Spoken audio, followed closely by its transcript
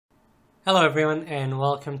Hello everyone and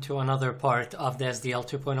welcome to another part of the SDL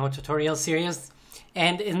 2.0 tutorial series.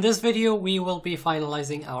 And in this video we will be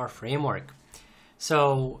finalizing our framework.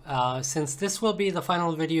 So since this will be the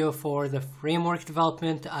final video for the framework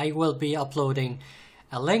development, I will be uploading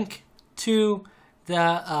a link to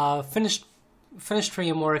the finished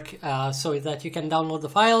framework so that you can download the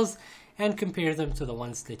files and compare them to the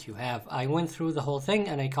ones that you have. I went through the whole thing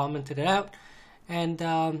and I commented it out. And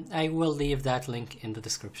I will leave that link in the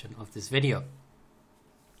description of this video.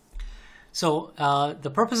 So the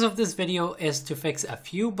purpose of this video is to fix a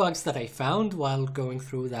few bugs that I found while going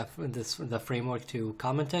through the framework to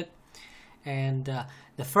comment it. And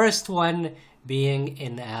the first one being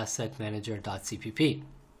in asset manager.cpp.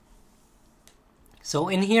 So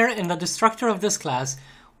in here, in the destructor of this class,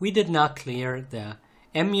 we did not clear the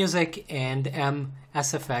mmusic and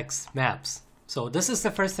msfx maps. So this is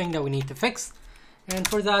the first thing that we need to fix. And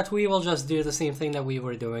for that, we will just do the same thing that we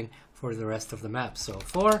were doing for the rest of the map. So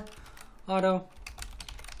for auto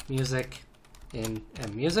music in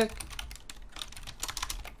mmusic,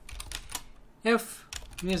 if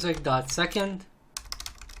music.second,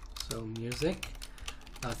 so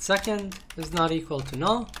music.second is not equal to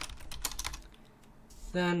null,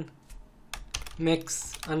 then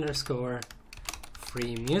mix underscore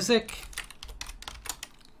free music,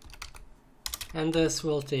 and this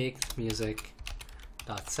will take music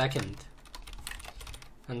dot second,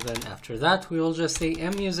 and then after that we will just say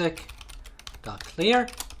mmusic dot clear.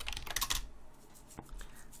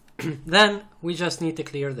 Then we just need to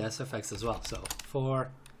clear the sfx as well. So for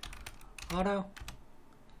auto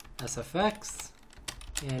sfx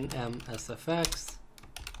and msfx,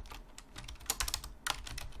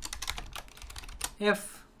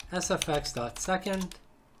 if sfx dot second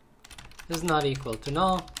is not equal to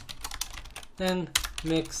null, then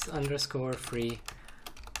mix underscore free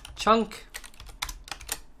chunk,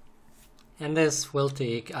 and this will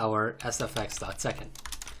take our sfx.second.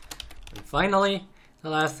 And finally,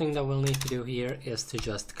 the last thing that we'll need to do here is to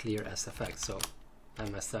just clear sfx. So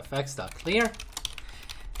msfx.clear,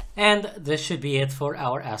 and this should be it for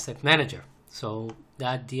our asset manager. So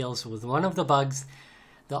that deals with one of the bugs.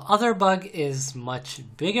 The other bug is much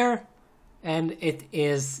bigger, and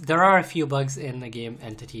there are a few bugs in the game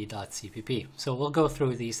entity.cpp. So we'll go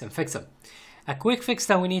through these and fix them. A quick fix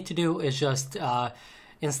that we need to do is just,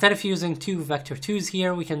 instead of using two vector 2s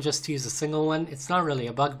here, we can just use a single one. It's not really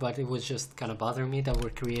a bug, but it was just kind of bothering me that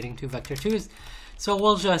we're creating two vector 2s. So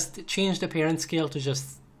we'll just change the parent scale to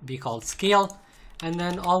just be called scale. And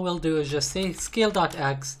then all we'll do is just say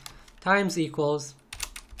scale.x times equals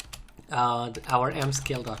our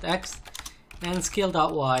mscale.x, and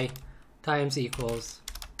scale.y times equals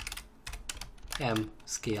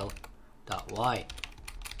mscale.y.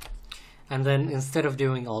 And then instead of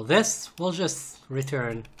doing all this, we'll just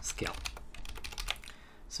return scale.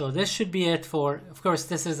 So this should be it for, of course,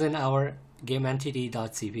 this is in our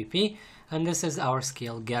gameentity.cpp, and this is our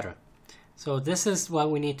scale getter. So this is what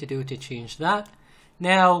we need to do to change that.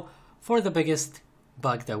 Now for the biggest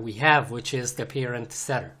bug that we have, which is the parent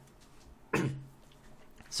setter.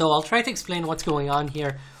 So I'll try to explain what's going on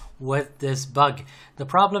here with this bug. The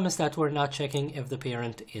problem is that we're not checking if the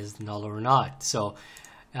parent is null or not. So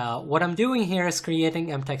what I'm doing here is creating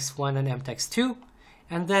mtext1 and mtext2,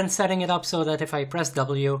 and then setting it up so that if I press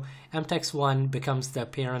W, mtext1 becomes the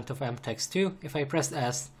parent of mtext2. If I press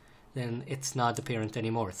S, then it's not the parent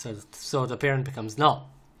anymore. So the parent becomes null.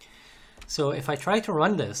 So if I try to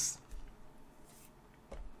run this,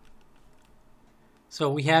 so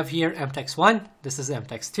we have here mtext1, this is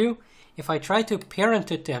mtext2. If I try to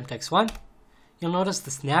parent it to mtext1, you'll notice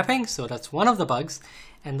the snapping, so that's one of the bugs.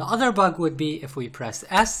 And the other bug would be if we press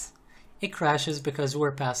S, it crashes because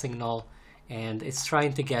we're passing null, and it's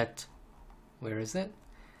trying to get, where is it?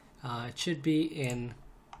 It should be in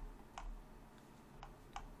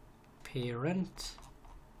parent.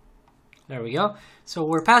 There we go. So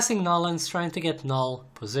we're passing null and it's trying to get null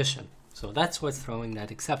position. So that's what's throwing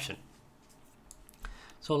that exception.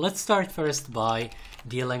 So let's start first by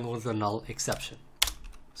dealing with the null exception.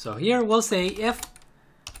 So here we'll say if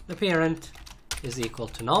the parent is equal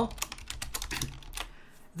to null,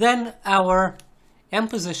 then our m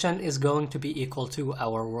position is going to be equal to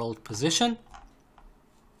our world position.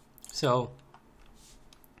 So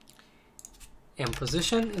m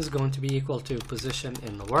position is going to be equal to position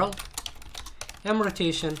in the world. M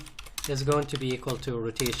rotation is going to be equal to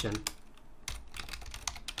rotation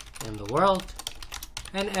in the world.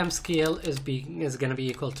 And m scale is going to be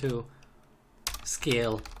equal to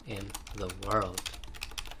scale in the world.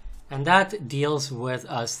 And that deals with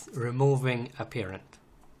us removing a parent.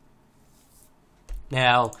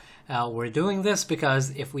 Now, we're doing this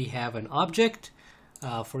because if we have an object,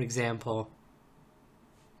 for example,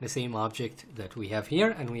 the same object that we have here,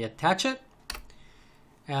 and we attach it,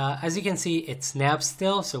 as you can see, it snaps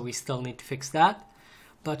still, so we still need to fix that.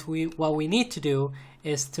 But what we need to do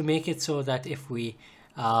is to make it so that if we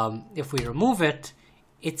remove it,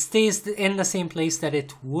 it stays in the same place that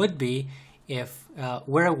it would be if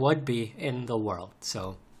where it would be in the world.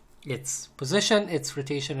 So its position, its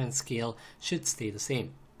rotation, and scale should stay the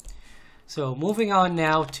same. So moving on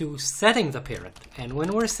now to setting the parent. And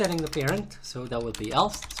when we're setting the parent, so that would be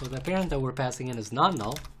else. So the parent that we're passing in is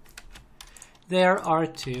non-null. There are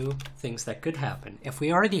two things that could happen. If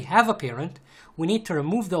we already have a parent, we need to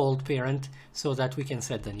remove the old parent so that we can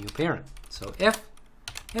set the new parent. So if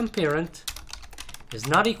mParent is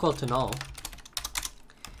not equal to null,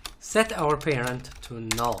 set our parent to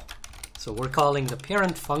null. So we're calling the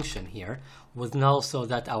parent function here with null so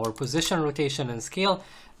that our position, rotation, and scale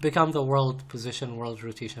become the world position, world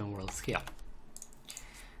rotation, world scale.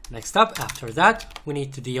 Next up, after that, we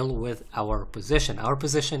need to deal with our position. Our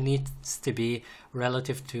position needs to be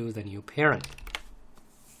relative to the new parent.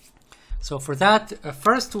 So for that,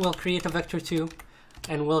 first we'll create a vector 2,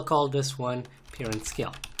 and we'll call this one parent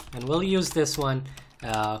scale. And we'll use this one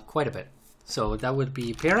quite a bit. So that would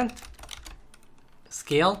be parent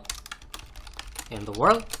scale in the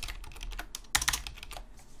world.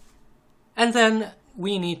 And then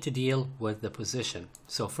we need to deal with the position.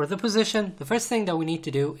 So for the position, the first thing that we need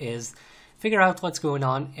to do is figure out what's going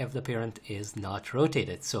on if the parent is not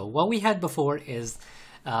rotated. So what we had before is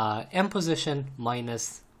m position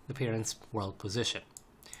minus the parent's world position.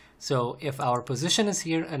 So if our position is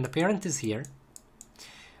here and the parent is here,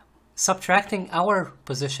 subtracting our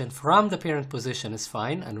position from the parent position is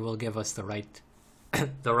fine and will give us the right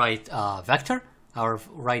vector, our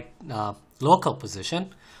right local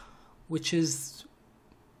position, which is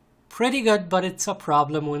pretty good, but it's a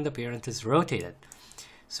problem when the parent is rotated.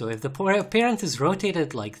 So if the parent is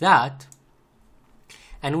rotated like that,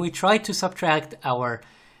 and we try to subtract our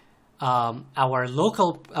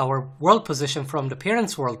world position from the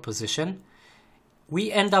parent's world position,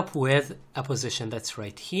 we end up with a position that's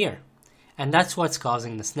right here. And that's what's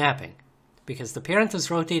causing the snapping, because the parent is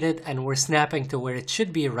rotated and we're snapping to where it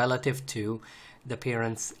should be relative to the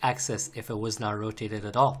parent's axis if it was not rotated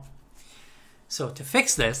at all. So to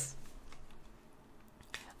fix this,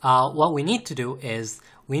 what we need to do is,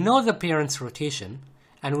 we know the parent's rotation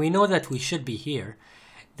and we know that we should be here.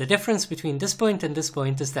 The difference between this point and this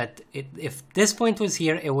point is that if this point was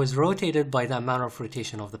here, it was rotated by the amount of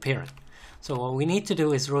rotation of the parent. So what we need to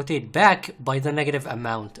do is rotate back by the negative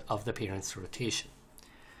amount of the parent's rotation.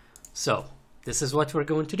 So this is what we're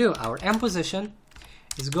going to do. Our m position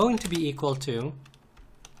is going to be equal to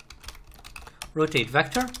rotate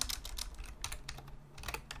vector,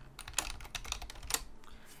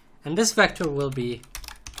 and this vector will be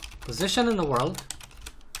position in the world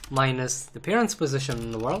minus the parent's position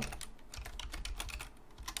in the world,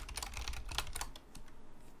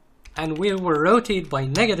 and we will rotate by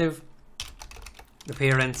negative the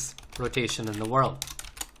parent's rotation in the world.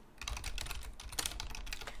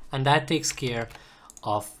 And that takes care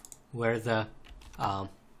of where the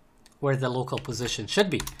local position should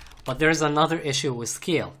be. But there's another issue with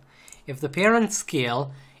scale. If the parent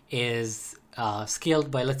scale is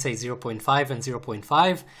scaled by, let's say, 0.5 and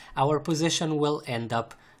 0.5, our position will end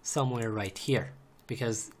up somewhere right here,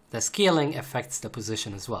 because the scaling affects the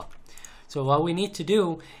position as well. So what we need to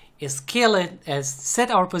do is scale it as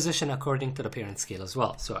set our position according to the parent scale as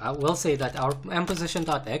well. So I will say that our m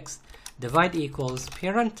position.x divide equals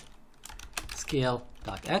parent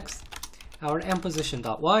scale.x. Our m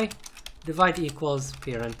position.y divide equals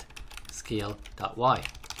parent scale.y.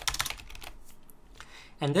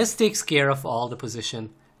 And this takes care of all the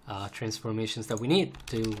position transformations that we need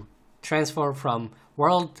to transform from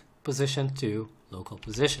world position to local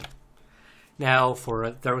position. Now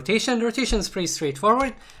for the rotation is pretty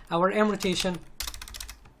straightforward. Our m rotation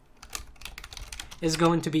is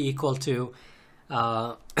going to be equal to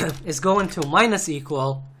minus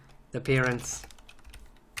equal the parent's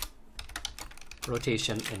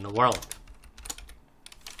rotation in the world.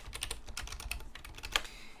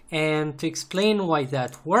 And to explain why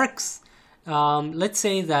that works, let's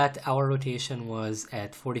say that our rotation was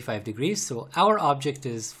at 45 degrees. So our object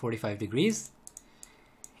is 45 degrees.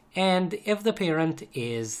 And if the parent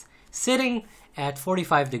is sitting at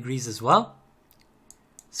 45 degrees as well,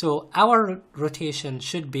 so our rotation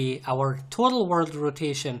should be, our total world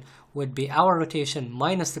rotation would be our rotation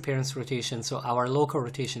minus the parent's rotation. So our local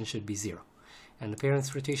rotation should be 0. And the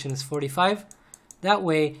parent's rotation is 45. That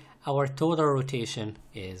way, our total rotation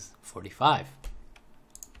is 45.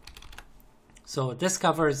 So this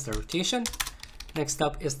covers the rotation. Next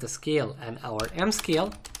up is the scale, and our m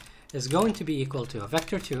scale is going to be equal to a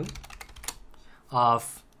vector 2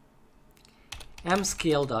 of m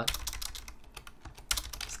scale dot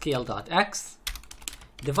x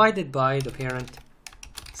divided by the parent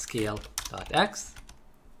scale dot x,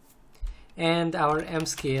 and our m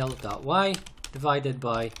scale dot y divided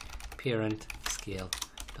by parent scale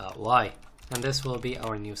dot y, and this will be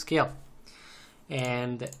our new scale.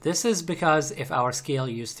 And this is because if our scale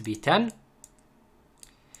used to be 10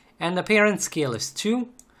 and the parent scale is 2,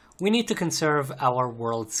 we need to conserve our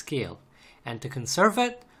world scale, and to conserve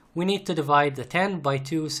it we need to divide the 10 by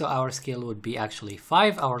 2, so our scale would be actually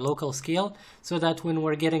 5, our local scale, so that when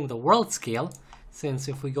we're getting the world scale, since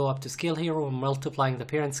if we go up to scale here, we're multiplying the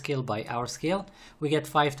parent scale by our scale, we get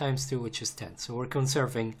 5 times 2, which is 10. So we're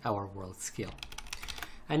conserving our world scale.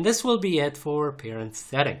 And this will be it for parent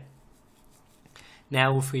setting.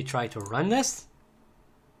 Now if we try to run this,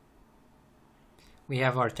 we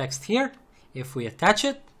have our text here. If we attach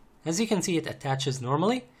it, as you can see, it attaches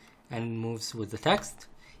normally and moves with the text.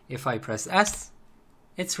 If I press S,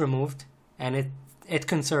 it's removed, and it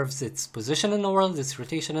conserves its position in the world, its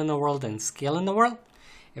rotation in the world, and scale in the world.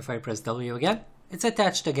 If I press W again, it's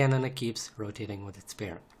attached again and it keeps rotating with its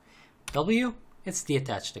parent. W, it's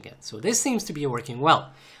detached again. So this seems to be working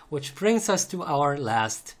well, which brings us to our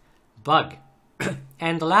last bug.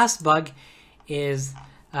 And the last bug is,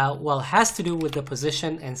 has to do with the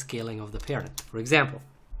position and scaling of the parent. For example,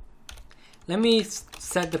 let me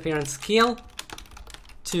set the parent scale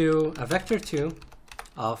to a vector 2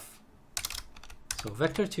 of,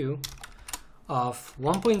 vector 2 of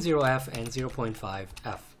 1.0f and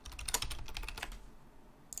 0.5f.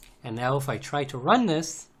 And now if I try to run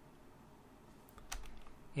this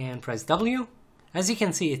and press W, as you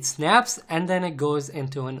can see, it snaps and then it goes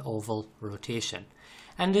into an oval rotation.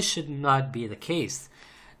 And this should not be the case.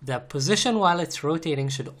 The position while it's rotating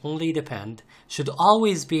should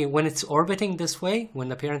always be, when it's orbiting this way, when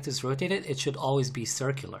the parent is rotated, it should always be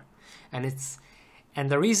circular. And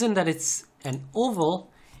the reason that it's an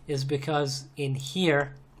oval is because in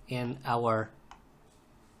here, in our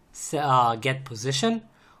get position,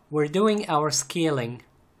 we're doing our scaling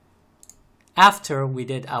after we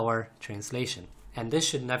did our translation. And this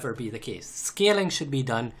should never be the case. Scaling should be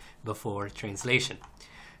done before translation.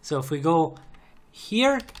 So if we go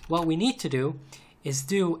here, what we need to do is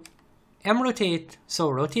do mRotate, so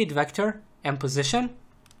rotate vector, m position,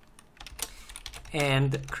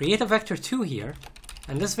 and create a vector 2 here.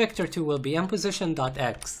 And this vector 2 will be m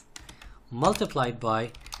position.x multiplied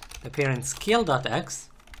by the parent scale.x.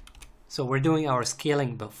 So we're doing our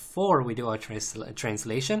scaling before we do our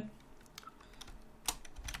translation.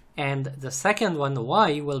 And the second one, the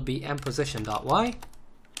y, will be m position.y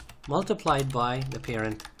multiplied by the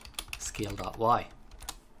parent scale.y.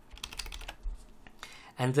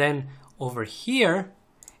 And then over here,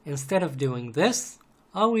 instead of doing this,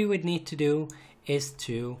 all we would need to do is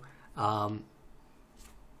to add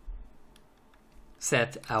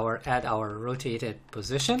our rotated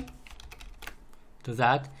position to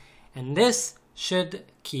that, and this should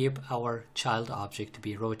keep our child object to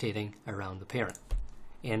be rotating around the parent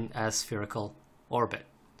in a spherical orbit.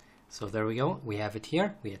 So there we go, we have it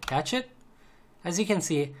here, we attach it. As you can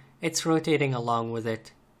see, it's rotating along with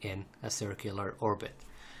it in a circular orbit.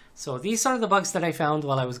 So these are the bugs that I found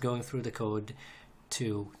while I was going through the code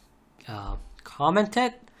to comment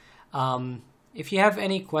it. If you have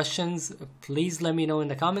any questions, please let me know in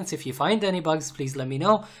the comments. If you find any bugs, please let me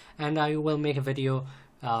know, and I will make a video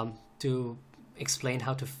to explain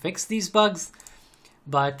how to fix these bugs.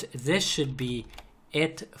 But this should be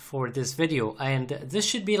it for this video, and this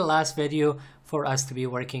should be the last video for us to be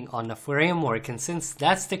working on the framework. And since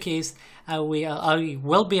that's the case, I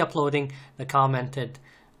will be uploading the commented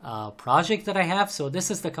project that I have. So this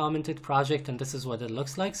is the commented project, and this is what it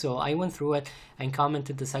looks like. So I went through it and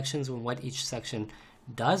commented the sections and what each section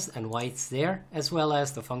does and why it's there, as well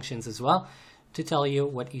as the functions as well, to tell you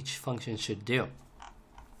what each function should do.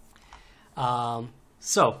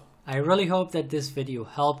 So I really hope that this video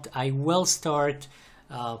helped. I will start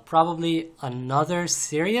probably another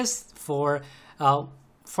series for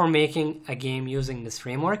making a game using this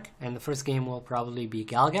framework, and the first game will probably be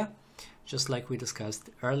Galga, just like we discussed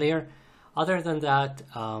earlier. Other than that,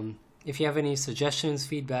 if you have any suggestions,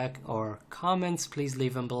 feedback, or comments, please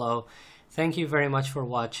leave them below. Thank you very much for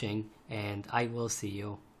watching, and I will see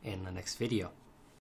you in the next video.